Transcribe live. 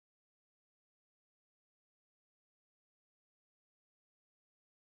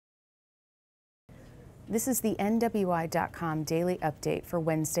This is the NWI.com daily update for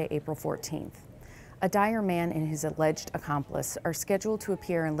Wednesday, April 14th. A Dyer man and his alleged accomplice are scheduled to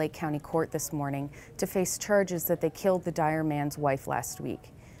appear in Lake County Court this morning to face charges that they killed the Dyer man's wife last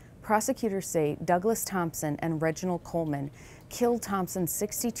week. Prosecutors say Douglas Thompson and Reginald Coleman killed Thompson's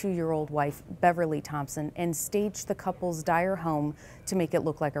 62-year-old wife, Beverly Thompson, and staged the couple's Dyer home to make it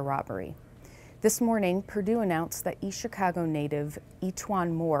look like a robbery. This morning, Purdue announced that East Chicago native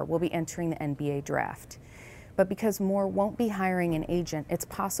E'Twaun Moore will be entering the NBA draft. But because Moore won't be hiring an agent, it's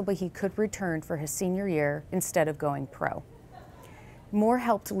possible he could return for his senior year instead of going pro. Moore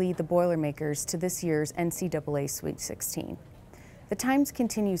helped lead the Boilermakers to this year's NCAA Sweet 16. The Times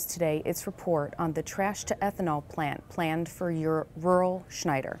continues today its report on the trash-to-ethanol plant planned for rural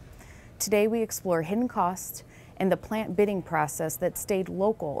Schneider. Today we explore hidden costs and the plant bidding process that stayed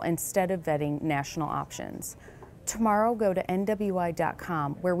local instead of vetting national options. Tomorrow, go to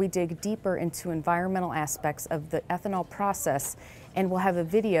NWI.com, where we dig deeper into environmental aspects of the ethanol process, and we'll have a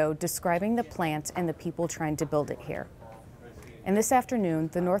video describing the plant and the people trying to build it here. And this afternoon,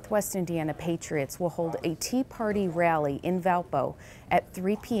 the Northwest Indiana Patriots will hold a Tea Party rally in Valpo at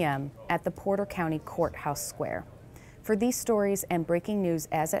 3 p.m. at the Porter County Courthouse Square. For these stories and breaking news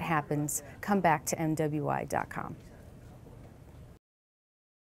as it happens, come back to NWI.com.